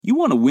You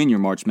want to win your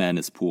March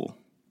Madness pool.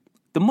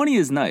 The money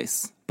is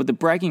nice, but the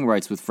bragging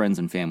rights with friends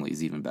and family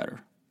is even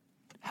better.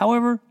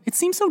 However, it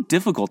seems so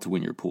difficult to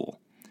win your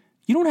pool.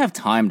 You don't have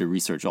time to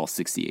research all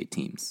 68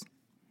 teams.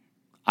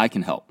 I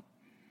can help.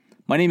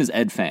 My name is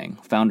Ed Fang,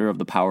 founder of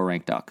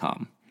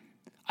thepowerrank.com.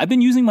 I've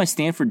been using my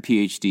Stanford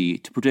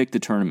PhD to predict the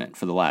tournament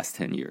for the last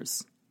 10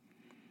 years.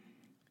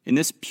 In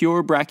this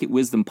Pure Bracket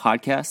Wisdom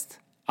podcast,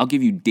 I'll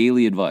give you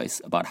daily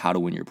advice about how to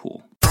win your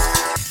pool.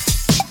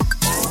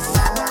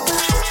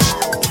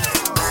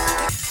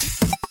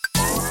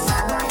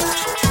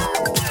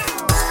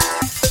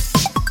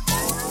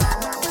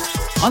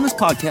 On this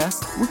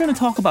podcast, we're going to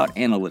talk about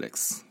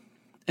analytics.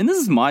 And this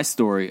is my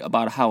story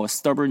about how a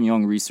stubborn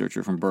young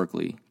researcher from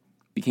Berkeley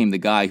became the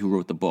guy who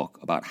wrote the book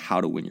about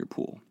how to win your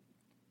pool.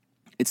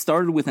 It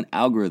started with an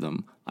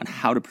algorithm on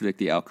how to predict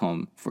the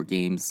outcome for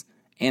games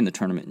and the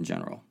tournament in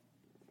general.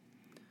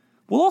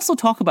 We'll also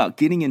talk about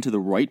getting into the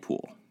right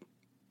pool.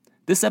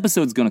 This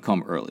episode's going to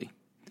come early,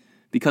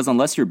 because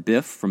unless you're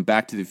Biff from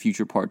Back to the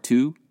Future Part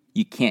 2,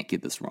 you can't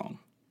get this wrong.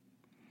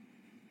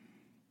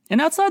 And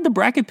outside the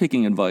bracket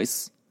picking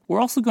advice, we're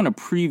also going to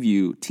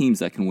preview teams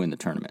that can win the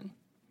tournament.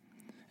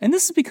 And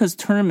this is because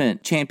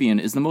tournament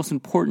champion is the most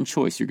important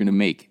choice you're going to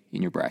make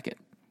in your bracket.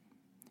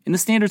 In the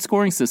standard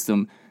scoring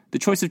system, the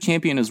choice of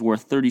champion is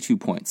worth 32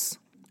 points,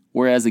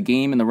 whereas a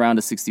game in the round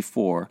of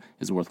 64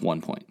 is worth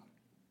 1 point.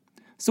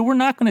 So we're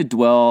not going to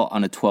dwell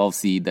on a 12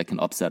 seed that can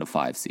upset a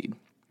 5 seed.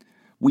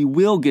 We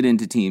will get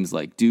into teams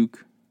like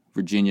Duke,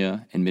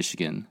 Virginia, and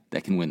Michigan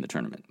that can win the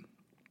tournament.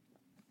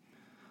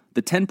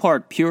 The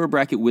 10-part Pure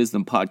Bracket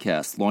Wisdom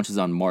podcast launches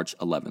on March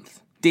 11th.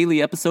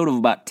 Daily episode of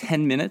about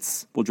 10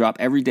 minutes will drop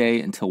every day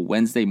until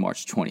Wednesday,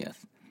 March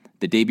 20th,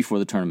 the day before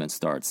the tournament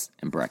starts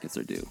and brackets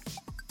are due.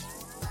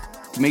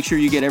 To make sure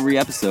you get every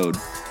episode,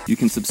 you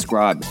can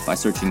subscribe by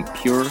searching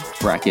Pure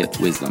Bracket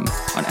Wisdom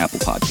on Apple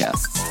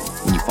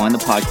Podcasts. When you find the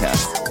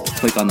podcast,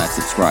 click on that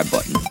subscribe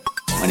button.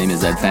 My name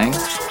is Ed Fang,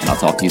 and I'll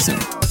talk to you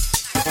soon.